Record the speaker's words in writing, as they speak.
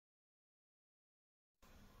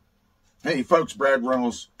Hey folks, Brad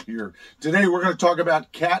Reynolds here. Today we're going to talk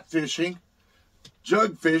about catfishing,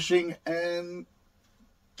 jug fishing, and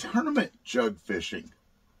tournament jug fishing.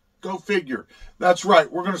 Go figure. That's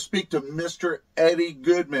right. We're going to speak to Mr. Eddie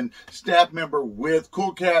Goodman, staff member with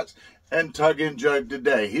KoolCats and Tug-n-Jug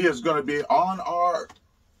today. He is going to be on our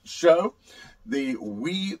show, the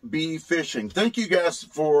We Be Fishing. Thank you guys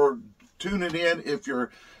for tuning in. If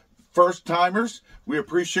you're first timers, we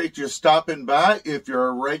appreciate you stopping by. If you're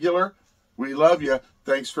a regular, we love you.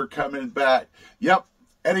 Thanks for coming back. Yep,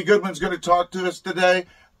 Eddie Goodman's going to talk to us today.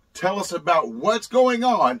 Tell us about what's going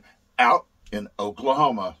on out in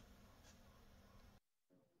Oklahoma.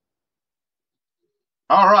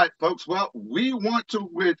 All right, folks. Well, we want to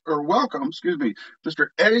welcome, Mr.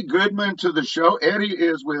 Eddie Goodman to the show. Eddie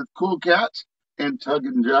is with KoolCats and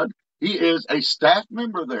Tug-n-Jug. He is a staff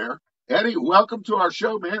member there. Eddie, welcome to our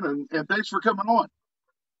show, man, and thanks for coming on.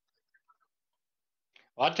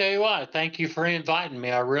 I'll tell you what, thank you for inviting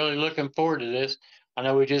me. I'm really looking forward to this. I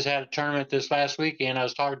know we just had a tournament this last weekend. I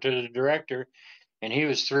was talking to the director, and he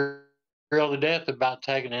was thrilled to death about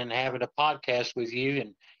taking and having a podcast with you.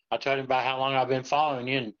 And I told him about how long I've been following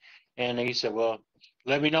you, and he said, well,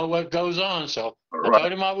 let me know what goes on. So I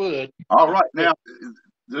told him I would. All right. Now,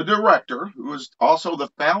 the director, who is also the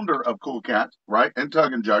founder of KoolCats, right, and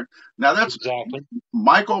Tug-n-Jug. Now, that's exactly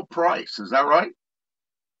Michael Price. Is that right?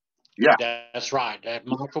 Yeah. That's right. That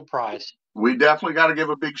Michael Price. We definitely got to give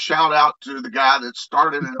a big shout out to the guy that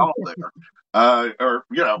started it all there. Or,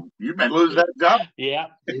 you may lose that job. Yeah.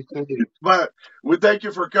 But we thank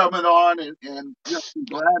you for coming on, and I'm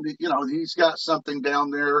glad that, he's got something down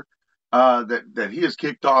there that he has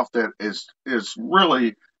kicked off that is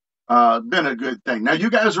really been a good thing. Now, you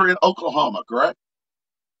guys are in Oklahoma, correct?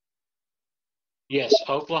 Yes,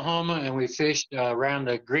 Oklahoma, and we fished around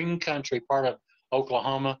the green country part of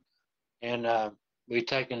Oklahoma, and we've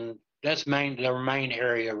taken the main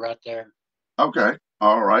area right there. Okay,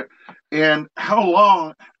 all right. And how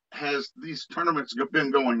long has these tournaments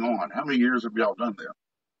been going on? How many years have y'all done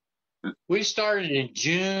them? We started in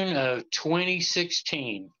June of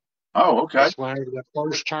 2016. Oh, okay. That's when the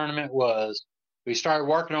first tournament was. We started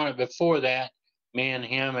working on it before that, me and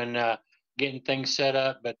him, and getting things set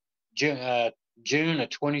up. But June of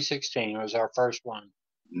 2016 was our first one.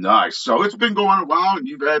 Nice. So it's been going a while, and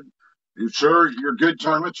you've had, your good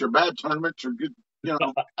tournaments, your bad tournaments, your good,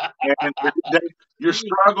 and your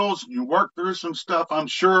struggles. You work through some stuff, I'm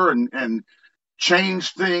sure, and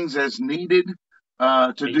change things as needed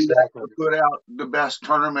to do that, to put out the best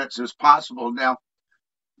tournaments as possible. Now,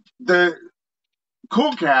 the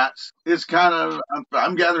KoolCats is kind of,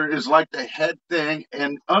 I'm gathering, is like the head thing,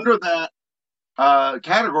 and under that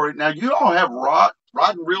category, now you all have rod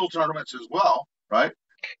and reel tournaments as well, right?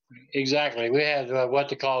 Exactly. We have what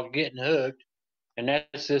they call getting hooked, and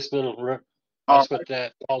that's this little. That's what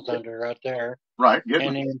that falls under right there. Right.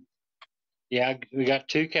 And then, we got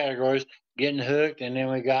two categories: getting hooked, and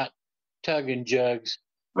then we got Tug-n-Jugs.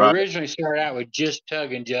 Right. We originally started out with just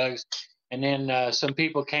Tug-n-Jugs, and then some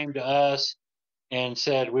people came to us and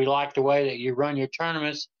said, "We like the way that you run your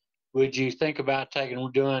tournaments. Would you think about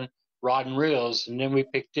doing rod and reels?" And then we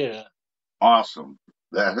picked it up. Awesome.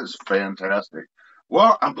 That is fantastic.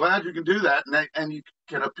 Well, I'm glad you can do that, and you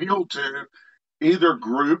can appeal to either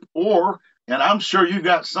group and I'm sure you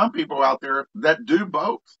got some people out there that do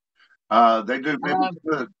both. They do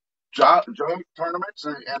the jug tournaments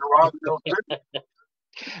and rod and reel too.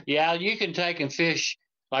 Yeah, you can take and fish.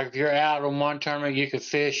 Like if you're out on one tournament, you could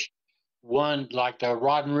fish one, like the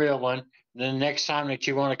rod and reel one. And then the next time that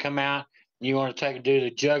you want to come out and you want to do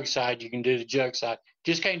the jug side, you can do the jug side.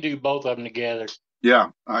 Just can't do both of them together.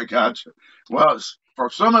 Yeah, I got you. Well, for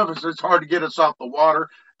some of us, it's hard to get us off the water,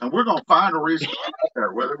 and we're going to find a reason to be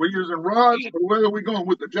there, whether we're using rods or whether we're going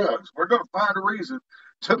with the jugs. We're going to find a reason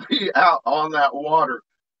to be out on that water.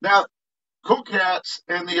 Now, KoolCats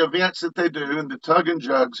and the events that they do and the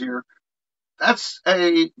Tug-n-Jugs here, that's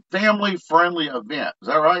a family-friendly event. Is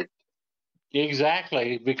that right?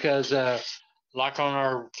 Exactly, because like on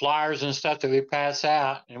our flyers and stuff that we pass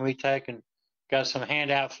out, and we take and got some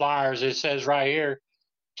handout flyers. It says right here,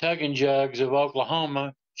 Tug-n-Jugs of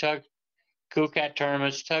Oklahoma, KoolCat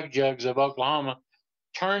tournaments, Tug-Jugs of Oklahoma,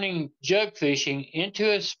 turning jug fishing into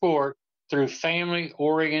a sport through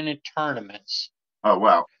family-oriented tournaments. Oh,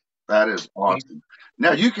 wow. That is awesome.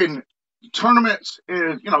 Now, tournaments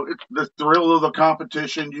is, it's the thrill of the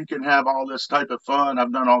competition. You can have all this type of fun.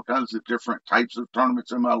 I've done all kinds of different types of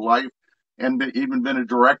tournaments in my life, and even been a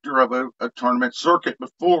director of a tournament circuit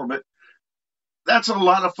before, but that's a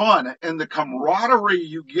lot of fun. And the camaraderie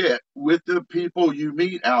you get with the people you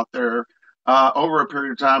meet out there over a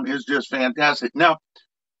period of time is just fantastic. Now,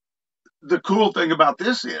 the cool thing about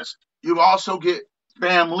this is you also get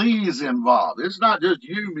families involved. It's not just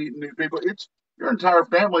you meeting new people; it's your entire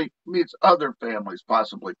family meets other families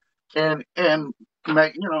possibly, and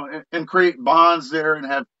make and create bonds there and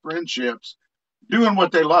have friendships, doing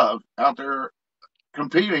what they love out there,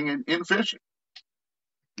 competing in fishing.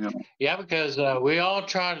 You know. Yeah, because we all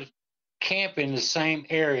try to camp in the same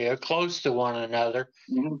area, close to one another,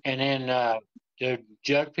 Mhm. and then the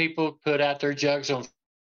jug people put out their jugs on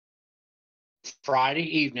Friday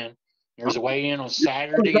evening. There's a weigh in on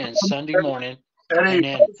Saturday and Sunday morning, Eddie, and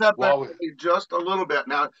then close up that while we for me just a little bit.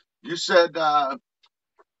 Now, you said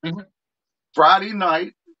Mhm. Friday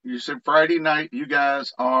night. You said Friday night. You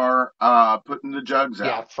guys are putting the jugs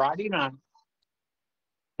Yeah, out. Friday night,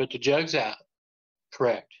 put the jugs out.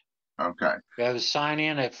 Correct. Okay. We have a sign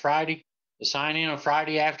in at Friday. The sign in on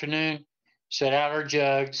Friday afternoon, set out our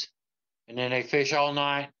jugs, and then they fish all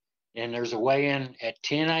night. And there's a weigh in at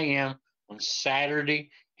 10 a.m. on Saturday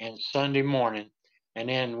and Sunday morning. And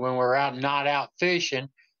then when we're out not out fishing,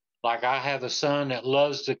 like I have a son that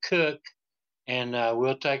loves to cook, and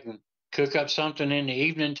we'll take and cook up something in the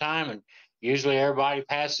evening time. And usually everybody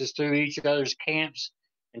passes through each other's camps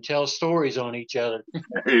and tells stories on each other.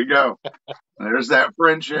 There you go. There's that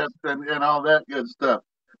friendship and all that good stuff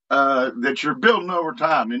that you're building over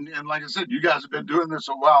time. And like I said, you guys have been doing this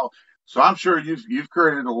a while, so I'm sure you've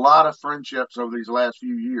created a lot of friendships over these last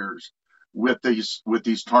few years with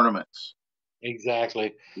these tournaments.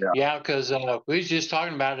 Exactly. Yeah. Yeah, because we was just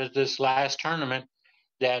talking about it this last tournament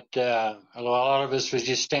that a lot of us was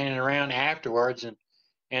just standing around afterwards,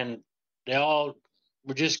 and they all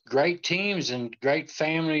were just great teams and great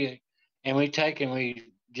family, and we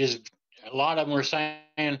just a lot of them were saying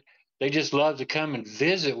they just love to come and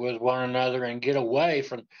visit with one another and get away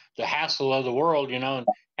from the hassle of the world, and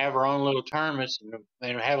have our own little tournaments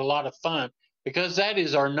and have a lot of fun, because that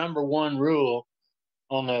is our number one rule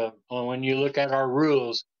on when you look at our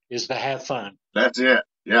rules, is to have fun. That's it.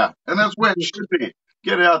 Yeah. And that's what it should be.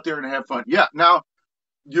 Get out there and have fun. Yeah. Now,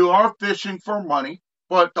 you are fishing for money,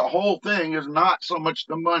 but the whole thing is not so much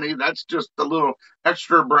the money. That's just the little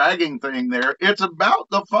extra bragging thing there. It's about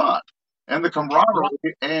the fun and the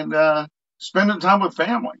camaraderie and spending time with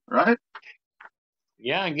family, right?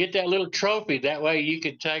 Yeah, and get that little trophy. That way you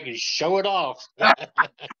can take and show it off.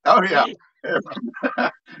 Oh, yeah.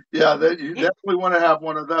 Yeah, you definitely want to have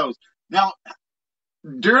one of those. Now,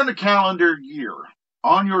 during the calendar year,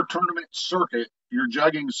 on your tournament circuit, your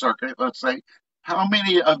jugging circuit, let's say, how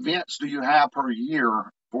many events do you have per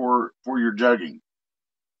year for your jugging?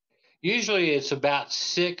 Usually it's about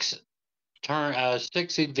six events.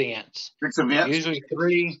 6 events? Usually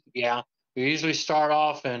three. Yeah, we usually start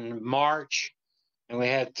off in March, and we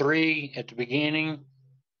have three at the beginning,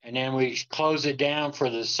 and then we close it down for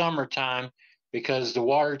the summertime because the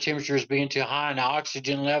water temperature is being too high and the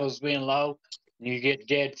oxygen levels being low, and you get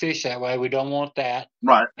dead fish that way. We don't want that.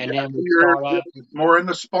 Right. And Yeah. then we You're start off. more in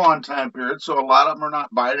the spawn time period, so a lot of them are not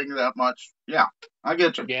biting that much. Yeah, I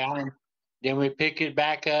get you. Yeah, and then we pick it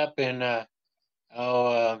back up in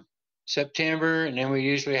oh, September, and then we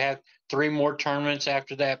usually have three more tournaments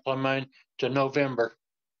after that, plumb to November.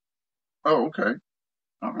 Oh, okay.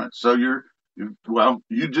 All right. So you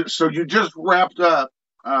just wrapped up.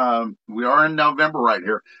 We are in November right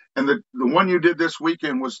here, and the one you did this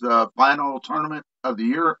weekend was the final tournament of the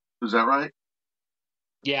year. Is that right?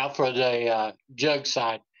 Yeah, for the jug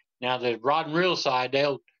side. Now the rod and reel side,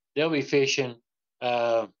 they'll be fishing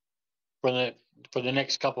uh, for the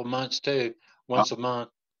next couple months too, Oh, once a month.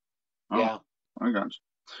 oh, Yeah. I got you.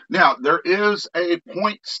 Now, there is a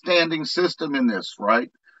point standing system in this, right?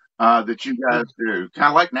 That you guys do, kind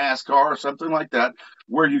of like NASCAR or something like that,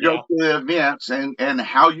 where you go Yeah. to the events and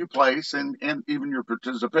how you place and even your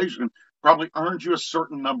participation probably earns you a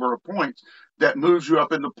certain number of points that moves you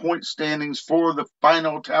up in the point standings for the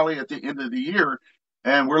final tally at the end of the year.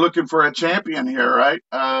 And we're looking for a champion here, right?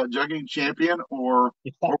 Jugging champion or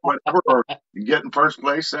whatever, or getting first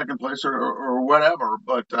place, second place, or whatever.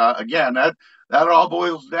 But again, that all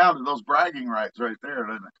boils down to those bragging rights right there,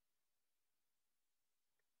 doesn't it?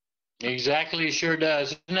 Exactly, it sure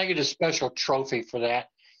does. And they get a special trophy for that.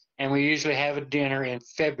 And we usually have a dinner in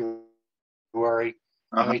February, and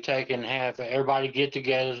Uh-huh. we take and have everybody get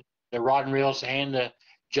together, the rod and reels and the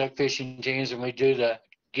jug fishing teams, and we do the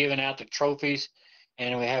giving out the trophies,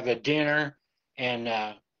 and we have a dinner, and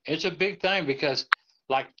it's a big thing because,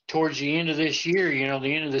 like towards the end of this year,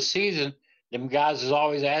 the end of the season, them guys is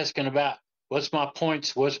always asking about what's my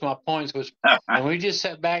points, what's my points, and we just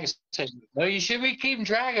sat back and said, well, you should be keeping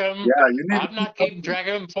track of them. Yeah, you need to I'm keep not up. keeping track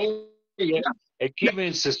of them for you. It keep me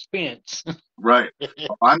in suspense. Right.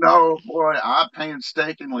 I know, boy, I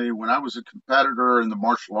painstakingly, when I was a competitor in the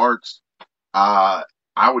martial arts, uh,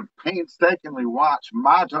 I would painstakingly watch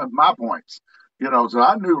my points, so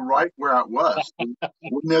I knew right where I was.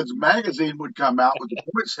 When this magazine would come out with the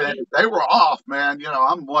points head, if they were off, man,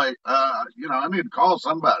 I'm like, I need to call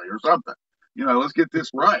somebody or something. Let's get this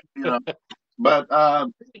right. But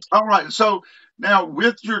all right. So now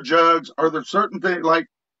with your jugs, are there certain things like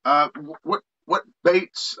what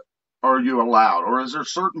baits are you allowed, or is there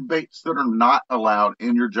certain baits that are not allowed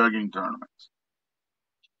in your jugging tournaments?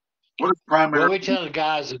 What is primary? What we tell the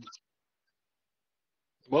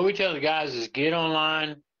guys is get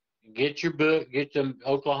online, get your book, get the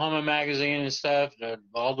Oklahoma magazine and stuff,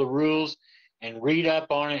 all the rules, and read up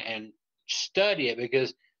on it and study it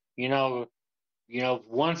because you know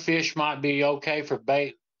one fish might be okay for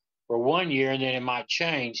bait for 1 year and then it might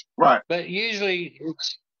change. Right. But usually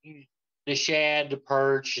it's the shad, the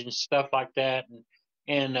perch, and stuff like that.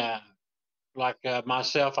 And like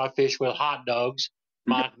myself, I fish with hot dogs.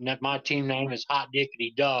 My team name is Hot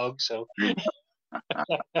Dickety Dog. So,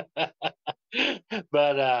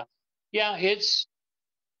 but yeah, it's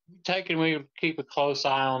taken. We keep a close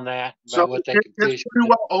eye on that So about what they can it's fish pretty with.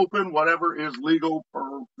 well open, whatever is legal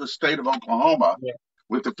for the state of Oklahoma Yeah,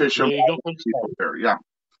 with the fishing legal for the people state. there. Yeah.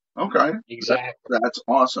 Okay. Exactly. That's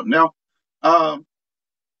awesome. Now, um,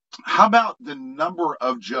 how about the number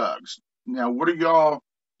of jugs? Now, what are y'all?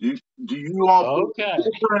 Do you all put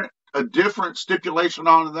Okay. a different stipulation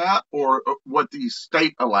on that, or what the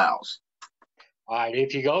state allows? All right.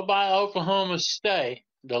 If you go by Oklahoma State,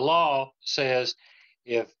 the law says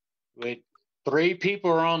if with 3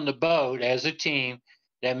 people are on the boat as a team,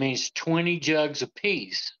 that means 20 jugs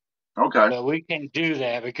apiece. Okay. But we can't do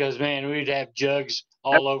that because man, we'd have jugs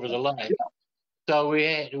all over the lake. So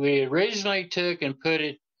we originally took and put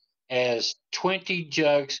it as 20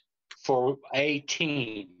 jugs for a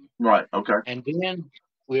team. Right. Okay. And then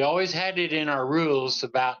we always had it in our rules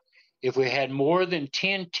about if we had more than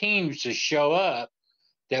 10 teams to show up,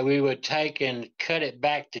 that we would take and cut it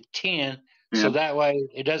back to 10. Yeah. So that way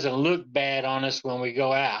it doesn't look bad on us when we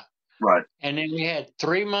go out. Right. And then we had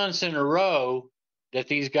 3 months in a row that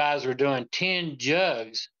these guys were doing 10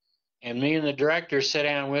 jugs. And me and the director sat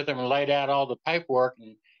down with them and laid out all the paperwork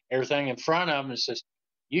and everything in front of them and says,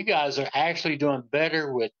 you guys are actually doing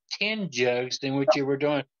better with 10 jugs than what you were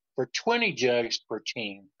doing for 20 jugs per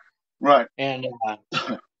team. Right. And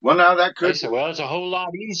well, now that they could said, well, it's a whole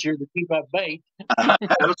lot easier to keep up bait.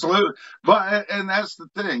 absolutely, but and that's the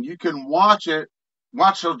thing. You can watch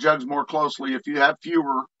those jugs more closely if you have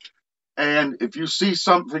fewer. And if you see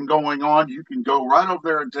something going on, you can go right over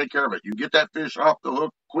there and take care of it. You get that fish off the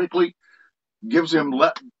hook quickly, gives him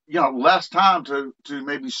less time to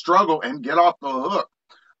maybe struggle and get off the hook.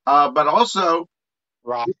 But also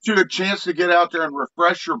Right. gives you a chance to get out there and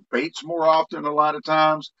refresh your baits more often a lot of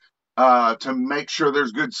times to make sure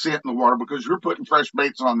there's good scent in the water because you're putting fresh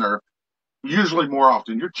baits on there usually more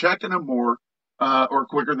often. You're checking them more or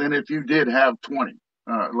quicker than if you did have 20,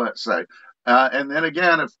 let's say. And then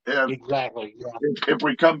again, Exactly. Yeah. if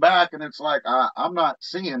we come back and it's like I'm not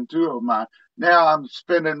seeing 2 of mine, now I'm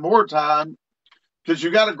spending more time because you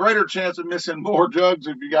got a greater chance of missing more jugs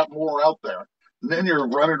if you got more out there. And then you're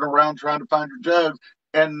running around trying to find your jugs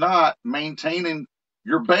and not maintaining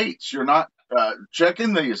your baits. You're not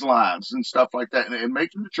checking these lines and stuff like that and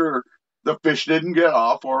making sure the fish didn't get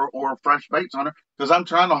off or fresh baits on it because I'm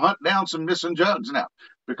trying to hunt down some missing jugs now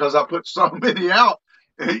because I put so many out.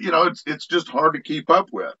 It's just hard to keep up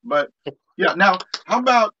with. But yeah, now how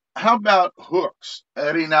about hooks,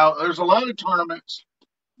 Eddie? Now there's a lot of tournaments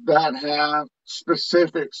that have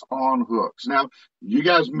specifics on hooks. Now you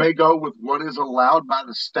guys may go with what is allowed by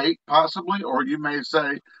the state possibly, or you may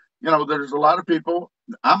say, there's a lot of people.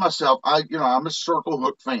 I'm a circle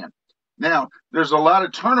hook fan. Now there's a lot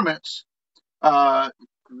of tournaments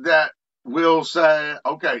that will say,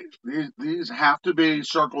 okay, these have to be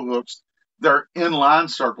circle hooks. They're inline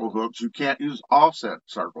circle hooks. You can't use offset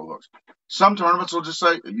circle hooks. Some tournaments will just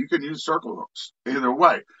say you can use circle hooks either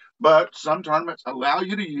way, but some tournaments allow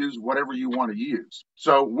you to use whatever you want to use.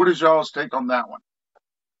 So what is y'all's take on that one?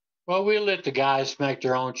 Well, we let the guys make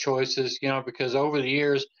their own choices, because over the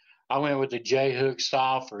years, I went with the J hook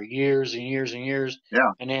style for years and years and years.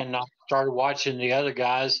 Yeah. And then I started watching the other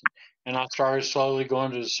guys and I started slowly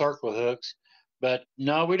going to the circle hooks. But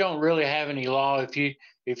no, we don't really have any law.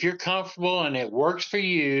 If you're comfortable and it works for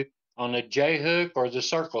you on the J hook or the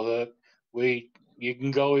circle hook, you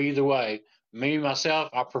can go either way. Me myself,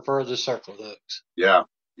 I prefer the circle hooks. Yeah.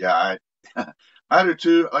 Yeah. I do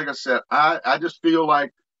too. Like I said, I just feel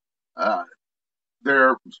like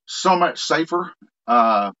they're so much safer.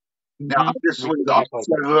 Now, obviously, the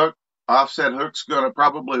Exactly. offset hook's going to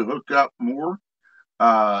probably hook up more,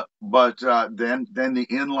 but than the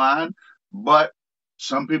inline. But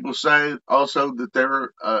some people say also that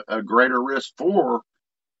they're a greater risk for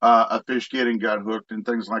a fish getting gut hooked and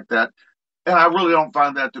things like that. And I really don't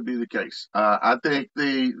find that to be the case. I think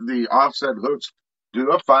the offset hooks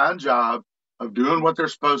do a fine job of doing what they're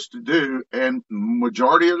supposed to do, and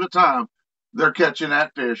majority of the time, they're catching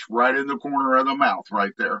that fish right in the corner of the mouth,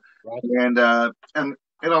 right there, Right, and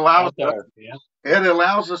it allows right there. Yeah.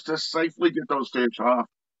 to safely get those fish off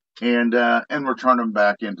and return them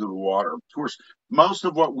back into the water. Of course, most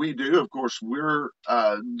of what we do, of course, we're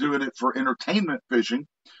doing it for entertainment fishing.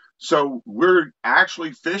 So we're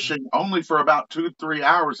actually fishing only for about 2 to 3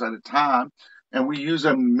 hours at a time, and we use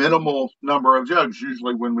a minimal number of jugs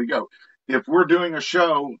usually when we go. If we're doing a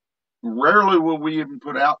show, rarely will we even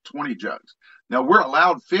put out 20 jugs. Now we're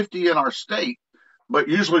allowed 50 in our state, but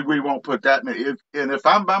usually we won't put that many. If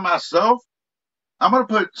I'm by myself, I'm going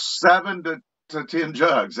to put 7 to 10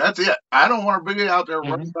 jugs. That's it. I don't want to be out there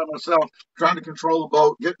running by myself trying to control the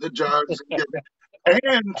boat, getting the jugs,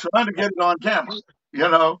 and trying to get it on camera. You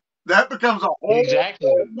know, that becomes a whole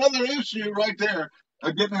Exactly. another issue right there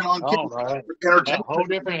of getting it on Oh, camera right. for A entertainment. whole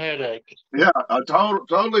different headache. Yeah,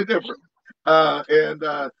 totally different.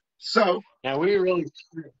 And so Now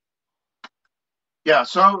yeah,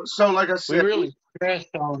 so like I we said, really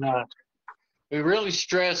stressed on we really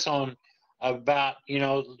stress on about,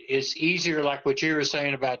 it's easier, like what you were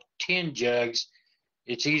saying about 10 jugs.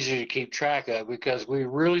 It's easier to keep track of because we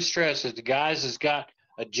really stress that the guys has got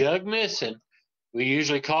a jug missing. We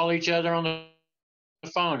usually call each other on the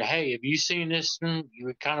phone. Hey, have you seen this one? You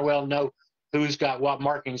would kind of well know who's got what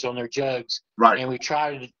markings on their jugs. right, And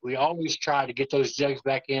we always try to get those jugs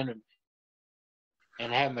back in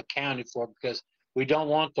and have them accounted for because we don't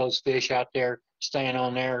want those fish out there staying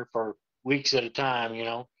on there for weeks at a time,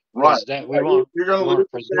 right. because that You're we going to want lose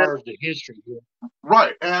to preserve the history here.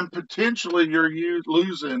 right, and potentially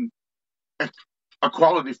losing a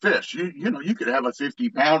quality fish. You could have a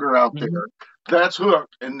 50-pounder out there that's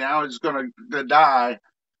hooked, and now it's going to die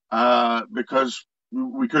because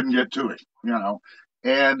we couldn't get to it.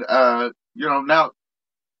 And now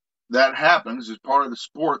that happens as part of the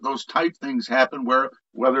sport. Those type things happen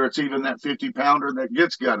whether it's even that 50-pounder that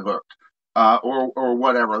gets gut hooked or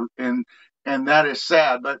whatever, and that is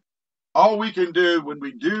sad. But all we can do when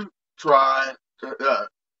we do try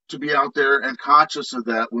to be out there and conscious of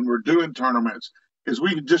that when we're doing tournaments is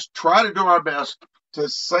we can just try to do our best to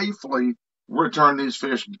safely return these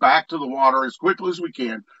fish back to the water as quickly as we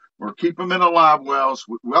can. We're keeping them in alive wells,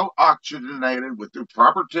 well oxygenated with the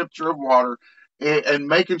proper temperature of water, and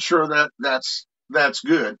making sure that that's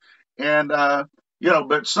good. And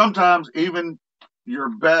but sometimes even your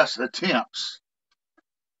best attempts,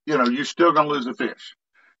 you're still going to lose a fish.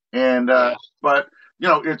 And Yeah, but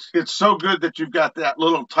it's so good that you've got that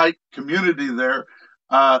little tight community there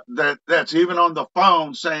that's even on the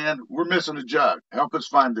phone saying we're missing a jug. Help us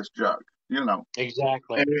find this jug.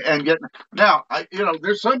 exactly. And get now.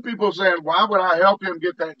 There's some people saying, why would I help him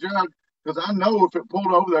get that jug? Because I know if it pulled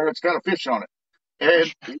over there, it's got a fish on it,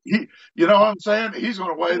 and you know what I'm saying? He's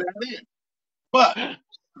going to weigh that in. But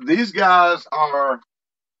these guys are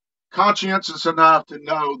conscientious enough to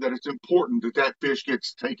know that it's important that fish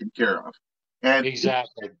gets taken care of. And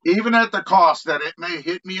Exactly. even at the cost that it may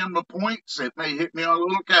hit me on the points, it may hit me on a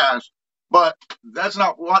little cash, but that's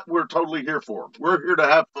not what we're totally here for. We're here to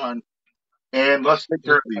have fun and let's take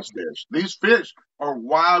care of these fish. These fish are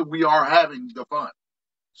why we are having the fun.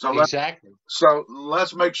 So Exactly.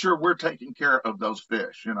 let's make sure we're taking care of those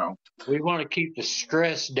fish. We want to keep the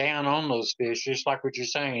stress down on those fish, just like what you're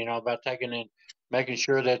saying, about taking in, making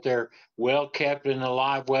sure that they're well kept in the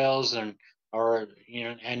live wells and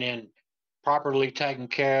then properly taken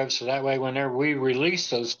care of. So that way, whenever we release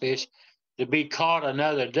those fish to be caught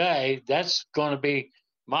another day, that's going to be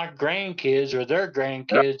my grandkids or their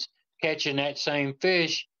grandkids catching that same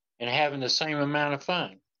fish and having the same amount of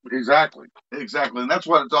fun. Exactly, and that's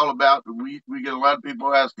what it's all about. We get a lot of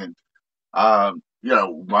people asking, why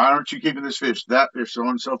aren't you keeping this fish, that fish, so on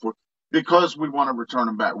and so forth? Because we want to return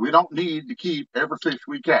them back. We don't need to keep every fish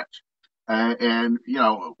we catch, and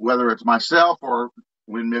whether it's myself or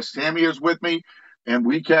when Miss Tammy is with me, and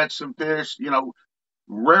we catch some fish,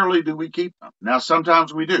 rarely do we keep them. Now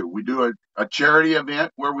sometimes we do. We do a charity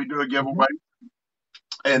event where we do a giveaway.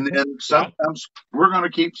 And then sometimes we're going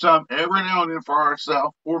to keep some every now and then for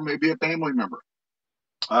ourselves or maybe a family member.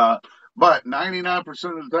 But 99%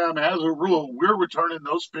 of the time, as a rule, we're returning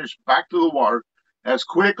those fish back to the water as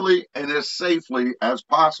quickly and as safely as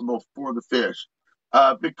possible for the fish.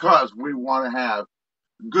 because we want to have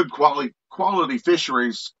good quality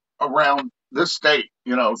fisheries around this state.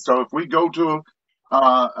 So if we go to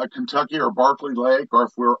a Kentucky or Barkley Lake, or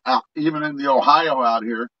if we're out even in the Ohio out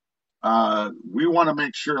here, we want to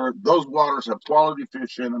make sure those waters have quality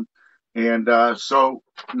fish in them. And so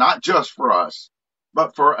not just for us,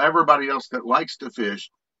 but for everybody else that likes to fish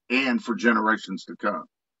and for generations to come.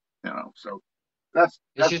 So It's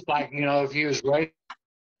that's just like, if you was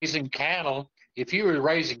raising cattle, if you were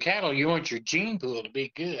raising cattle, you want your gene pool to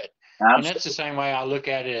be good. And that's the absolutely. same way I look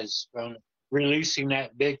at it as releasing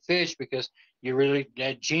that big fish, because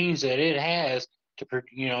that genes that it has to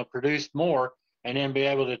produce more, and then be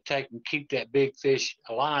able to take and keep that big fish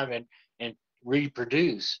alive and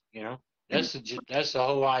reproduce. That's the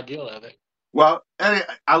whole ideal of it. Well, Eddie,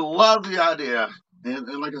 I love the idea. And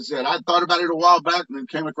like I said, I thought about it a while back and then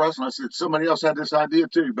came across and I said somebody else had this idea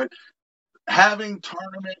too. But having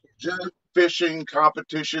tournament jug fishing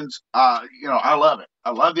competitions, I love it.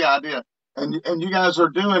 I love the idea. And you guys are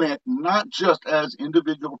doing it not just as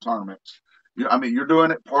individual tournaments. I mean, you're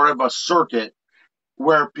doing it part of a circuit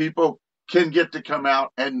where people can get to come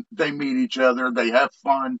out and they meet each other, they have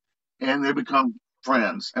fun, and they become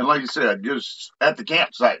friends. And like you said, just at the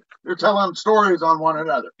campsite, they're telling stories on one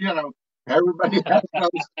another. Everybody has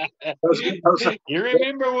those, You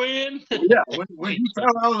remember when? yeah, when you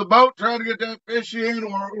fell out of the boat trying to get that fish in,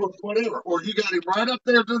 or whatever, or you got him right up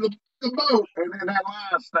there to the boat, and then that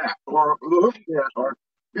line snap, or the hook hit, or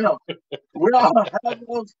you know, we all have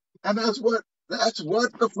those, and that's what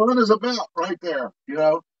the fun is about, right there.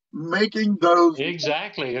 Making those.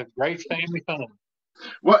 Exactly. A great family fun.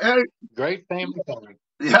 Well, Eddie, Great family fun.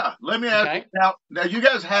 yeah. Let me ask you Okay. now. Now you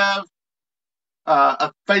guys have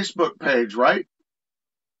a Facebook page, right?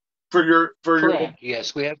 For your. Correct.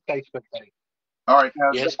 Yes, we have Facebook page. All right. Now,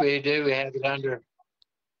 Yes, we do. We have it under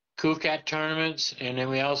KoolCat tournaments, and then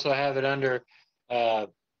we also have it under uh,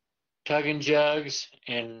 Tug-n-Jugs,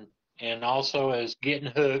 and also as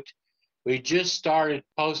Getting Hooked. We just started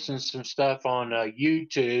posting some stuff on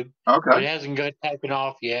YouTube. okay. It hasn't got taken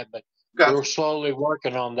off yet, but Got. we're slowly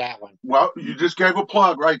working on that one. Well, you just gave a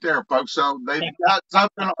plug right there, folks. So they've got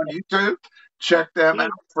something on YouTube. Check them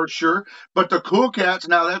out for sure. But the KoolCats,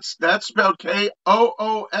 now that's spelled KoolCats,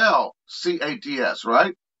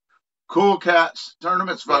 right? KoolCats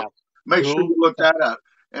tournaments, Yeah. folks. Make sure Cool. you look that up.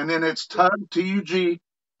 And then it's Tug, Tug,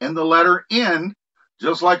 and the letter N,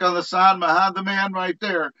 just like on the sign behind the man right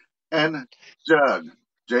there, and Jug,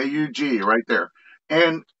 Jug, right there.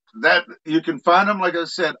 And that you can find them, like I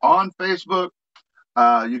said, on Facebook.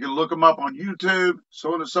 You can look them up on YouTube,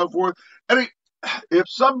 so on and so forth. And if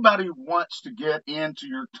somebody wants to get into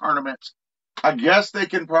your tournaments, I guess they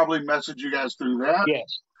can probably message you guys through that.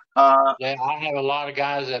 Yes. Uh, Yeah, I have a lot of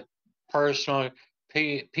guys that personally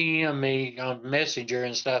PM me on Messenger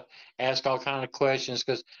and stuff, ask all kind of questions,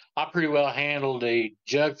 because I pretty well handle the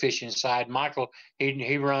jug fishing side. Michael,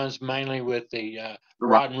 he runs mainly with the right.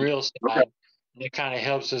 rod and reel Okay. side. And it kind of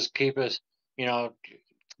helps us keep us, you know,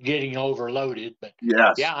 getting overloaded. But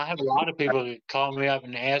Yes. yeah, I have a lot of people that call me up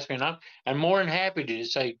and ask me, and I'm more than happy to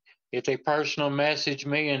say, if they personal message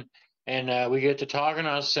me and we get to talking,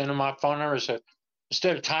 I'll send them my phone number. So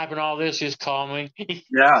instead of typing all this, just call me.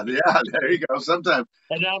 Yeah. Yeah. There you go. Sometimes.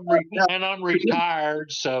 And Yeah. I'm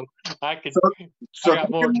retired, so I can So, I so got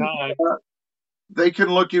more time. they can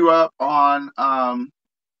look you up on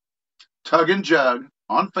Tug and Jug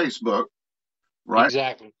on Facebook, right?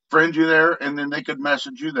 Exactly. Friend you there, and then they could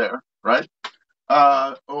message you there, right?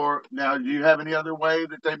 Or now, do you have any other way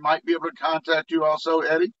that they might be able to contact you also,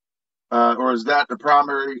 Eddie? Or is that the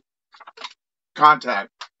primary contact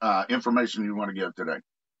information you want to give today?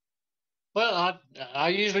 Well, I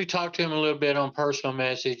usually talk to him a little bit on personal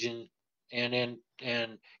message and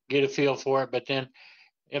get a feel for it. But then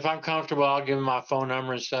if I'm comfortable, I'll give him my phone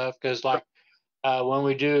number and stuff. Because like when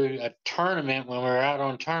we do a tournament, when we're out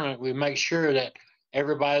on tournament, we make sure that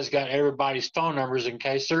everybody's got everybody's phone numbers in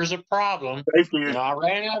case there's a problem. Thank you. I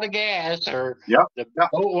ran out of gas, or Yep. the Yep.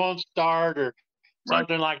 boat won't start, or Right.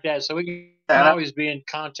 something like that. So we can And always be in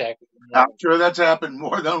contact with one I'm another. sure that's happened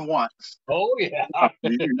more than once. Oh yeah.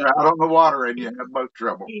 You're out on the water and you have boat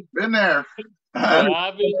trouble. Been there. Yeah,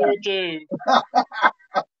 I've been there too.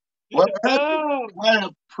 Well, Oh, I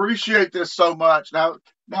appreciate this so much. Now,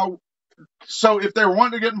 so if they're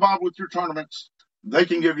wanting to get involved with your tournaments, they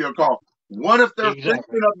can give you a call. What if they're exactly.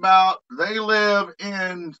 thinking about, they live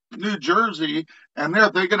in New Jersey and they're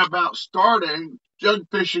thinking about starting jug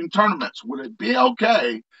fishing tournaments? Would it be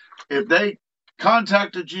okay if they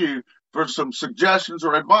contacted you for some suggestions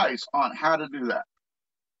or advice on how to do that?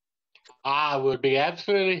 I would be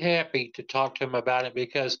absolutely happy to talk to him about it,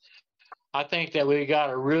 because I think that we got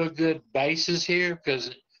a real good basis here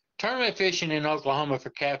because tournament fishing in Oklahoma for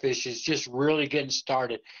catfish is just really getting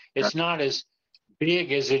started. It's not as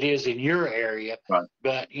big as it is in your area, Right.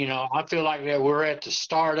 but I feel like that we're at the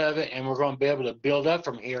start of it, and we're going to be able to build up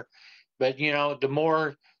from here. But the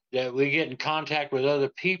more that we get in contact with other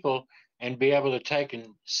people and be able to take and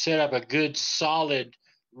set up a good, solid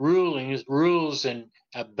rules, and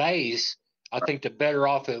a base, I think the better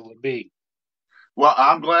off it would be. Well,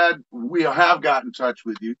 I'm glad we have got in touch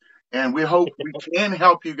with you, and we hope we can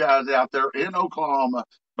help you guys out there in Oklahoma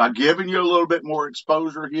by giving you a little bit more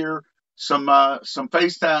exposure here, some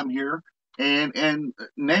FaceTime here, and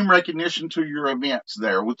name recognition to your events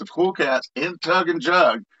there with the KoolCats and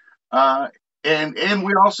Tug-n-Jug, and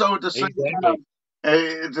we also Exactly.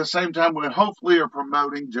 at the same time we hopefully are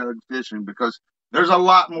promoting jug fishing, because there's a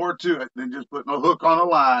lot more to it than just putting a hook on a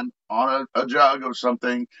line on a jug or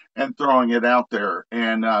something and throwing it out there.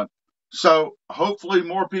 And so hopefully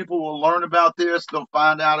more people will learn about this. They'll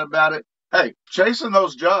find out about it. Hey, chasing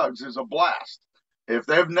those jugs is a blast. If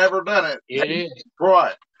they've never done it, It is. try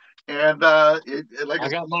it. And like I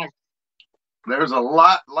got my there's a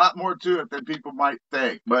lot more to it than people might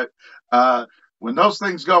think. But when those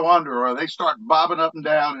things go under, or they start bobbing up and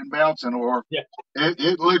down and bouncing, or yeah.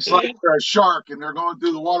 it looks like they're a shark and they're going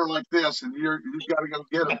through the water like this, and you've got to go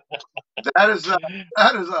get them. That is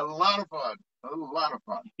a lot of fun. A lot of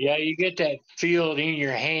fun. Yeah, you get that feel in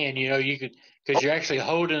your hand. You could, because you're actually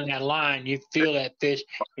holding that line. You feel that fish,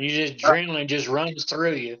 and you just adrenaline just runs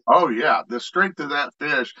through you. Oh yeah, the strength of that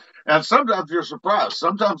fish, and sometimes you're surprised.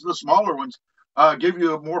 Sometimes the smaller ones give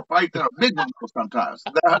you a more fight than a big one will sometimes.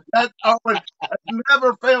 That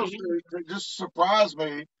never fails to just surprise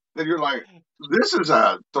me, that you're like, this is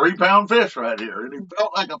a 3-pound fish right here. And he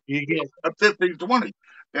felt like a 15, 20.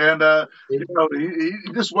 And, he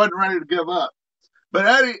just wasn't ready to give up. But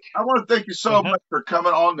Eddie, I want to thank you so much for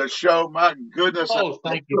coming on the show. My goodness. Oh,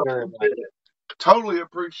 thank you very much. Totally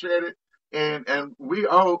appreciate it. And we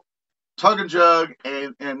hope Tug-n-Jug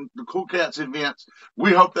and the KoolCats events,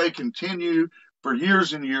 we hope they continue for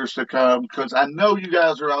years and years to come, because I know you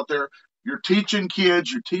guys are out there. You're teaching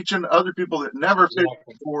kids, you're teaching other people that never fished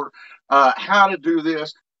before how to do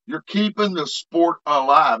this. You're keeping the sport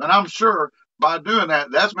alive. And I'm sure by doing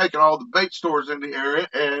that, that's making all the bait stores in the area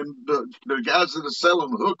and the guys that are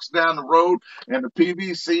selling hooks down the road and the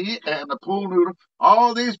PVC and the pool noodle,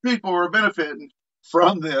 all these people are benefiting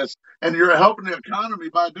from this, and you're helping the economy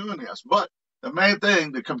by doing this. But the main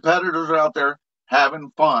thing, the competitors are out there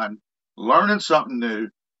having fun, learning something new,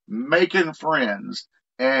 making friends,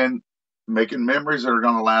 and making memories that are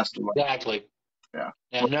going to last a life. Exactly. Yeah.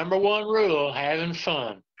 And number one rule, having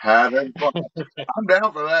fun. Having fun. I'm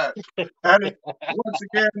down for that. Eddie, once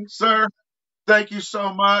again, sir, thank you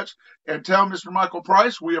so much. And tell Mr. Michael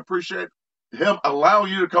Price we appreciate him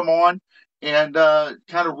allowing you to come on and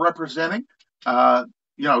kind of representing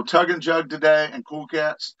Tug-n-Jug today and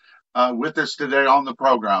KoolCats with us today on the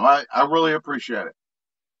program. I really appreciate it.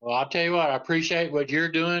 Well, I'll tell you what, I appreciate what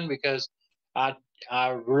you're doing, because I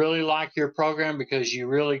really like your program, because you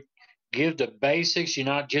really give the basics. You're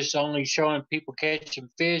not just only showing people catching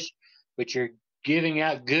fish, but you're giving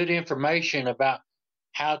out good information about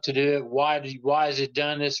how to do it. Why is it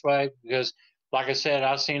done this way? Because, like I said,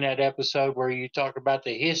 I've seen that episode where you talk about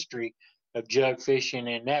the history of jug fishing,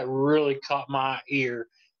 and that really caught my ear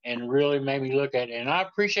and really made me look at it. And I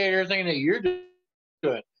appreciate everything that you're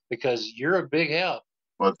doing, because you're a big help.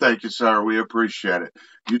 Well, thank you, sir. We appreciate it.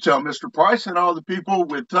 You tell Mr. Price and all the people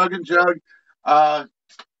with Tug-n-Jug,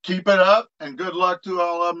 keep it up, and good luck to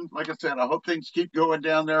all of them. Like I said, I hope things keep going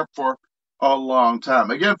down there for a long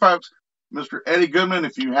time. Again, folks, Mr. Eddie Goodman,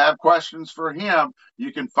 if you have questions for him,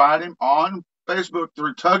 you can find him on Facebook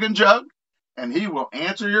through Tug-n-Jug, and he will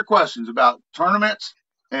answer your questions about tournaments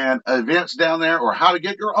and events down there, or how to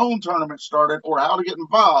get your own tournament started, or how to get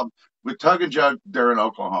involved with Tug-n-Jug there in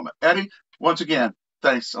Oklahoma. Eddie, once again,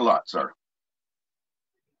 thanks a lot, sir.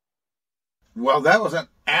 Well, that was an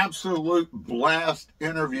absolute blast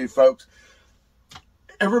interview, folks.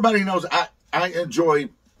 Everybody knows I enjoy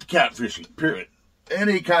catfishing, period.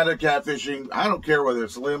 Any kind of catfishing. I don't care whether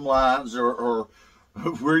it's limb lines or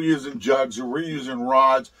we're using jugs or we're using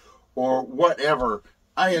rods or whatever.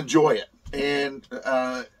 I enjoy it. And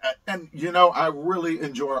I really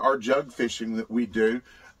enjoy our jug fishing that we do.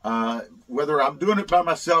 Whether I'm doing it by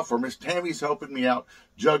myself or Miss Tammy's helping me out,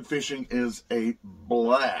 jug fishing is a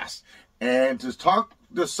blast. And to talk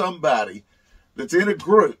to somebody that's in a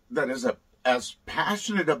group that is as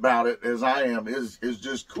passionate about it as I am is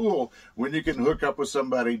just cool when you can hook up with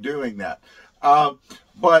somebody doing that.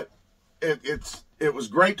 But it's it was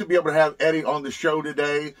great to be able to have Eddie on the show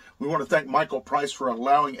today. We want to thank Michael Price for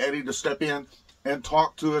allowing Eddie to step in and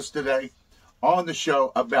talk to us today on the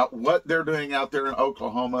show about what they're doing out there in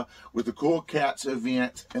Oklahoma with the KoolCats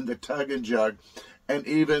event and the Tug-n-Jug, and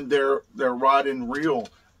even their rod and reel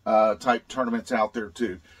type tournaments out there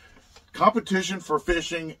too. Competition for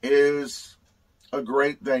fishing is a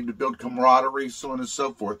great thing to build camaraderie, so on and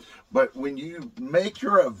so forth. But when you make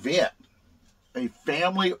your event a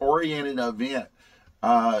family-oriented event,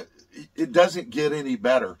 it doesn't get any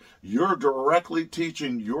better. You're directly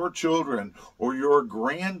teaching your children or your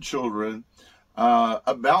grandchildren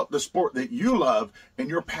about the sport that you love, and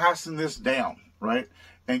you're passing this down, right?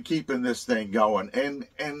 And keeping this thing going,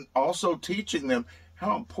 and also teaching them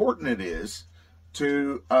how important it is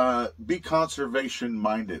to be conservation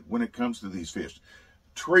minded when it comes to these fish,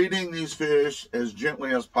 treating these fish as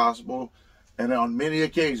gently as possible. And on many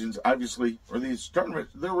occasions, obviously, for these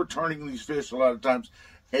tournaments, they're returning these fish a lot of times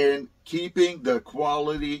and keeping the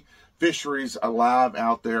quality fisheries alive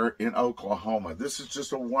out there in Oklahoma. This is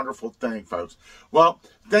just a wonderful thing, folks. Well,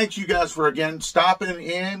 thanks you guys for, again, stopping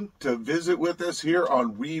in to visit with us here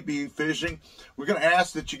on We Be Fishing. We're going to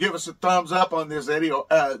ask that you give us a thumbs up on this video.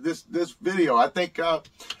 This video. I think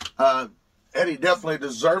Eddie definitely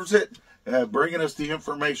deserves it, bringing us the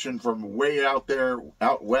information from way out there,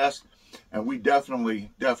 out west, and we definitely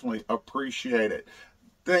appreciate it.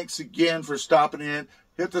 Thanks again for stopping in.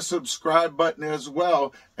 Hit the subscribe button as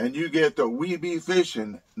well, and you get the We Be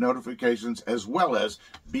Fishing notifications as well as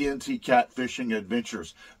B&T Catfishing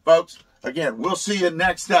Adventures. Folks, again, we'll see you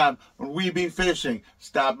next time when We Be Fishing.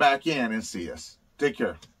 Stop back in and see us. Take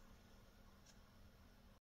care.